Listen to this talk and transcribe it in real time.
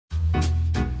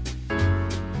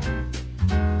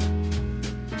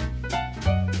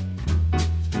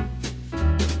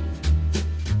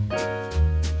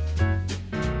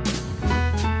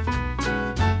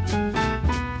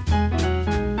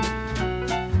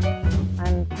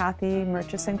Kathy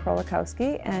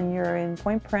Murchison-Krolikowski, and you're in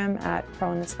Point Prim at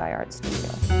Crow in the Skye Art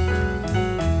Studio.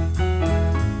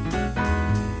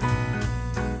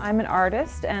 I'm an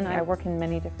artist and I work in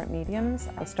many different mediums.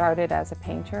 I started as a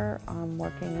painter,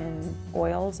 working in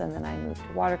oils, and then I moved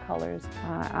to watercolors.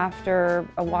 After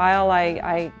a while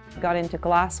I got into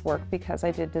glass work because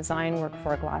I did design work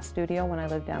for a glass studio when I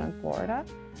lived down in Florida.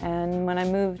 And when I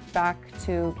moved back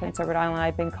to Prince Edward Island,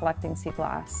 I'd been collecting sea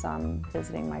glass,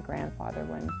 visiting my grandfather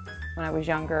when I was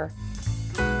younger.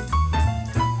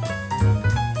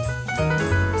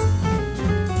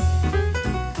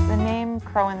 The name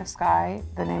Crow in the Skye,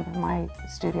 the name of my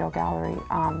studio gallery,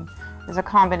 is a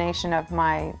combination of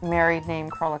my married name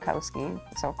Krolikowski,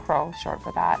 so Crow short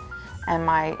for that, and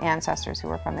my ancestors who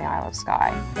were from the Isle of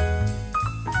Skye.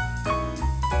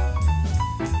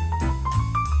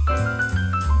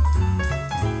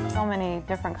 So many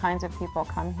different kinds of people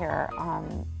come here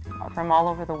from all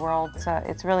over the world. So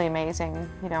it's really amazing,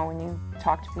 you know, when you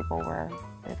talk to people where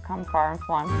they've come far and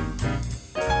flung.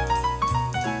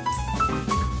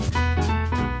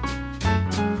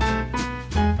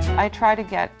 I try to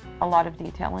get a lot of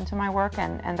detail into my work,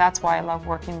 and that's why I love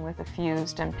working with the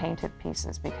fused and painted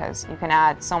pieces, because you can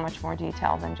add so much more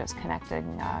detail than just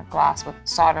connecting glass with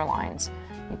solder lines.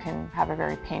 You can have a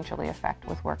very painterly effect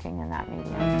with working in that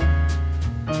medium.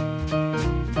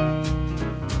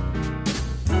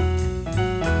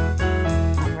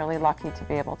 I'm really lucky to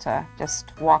be able to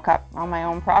just walk up on my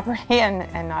own property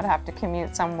and not have to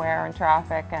commute somewhere in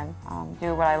traffic and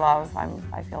do what I love.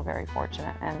 I feel very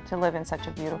fortunate, and to live in such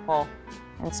a beautiful,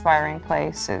 inspiring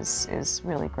place is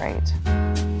really great.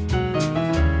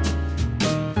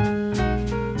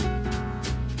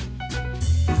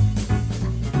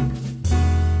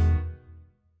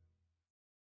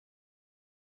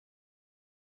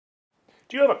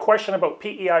 Do you have a question about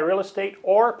PEI real estate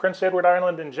or Prince Edward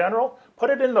Island in general? Put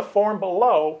it in the form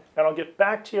below and I'll get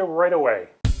back to you right away.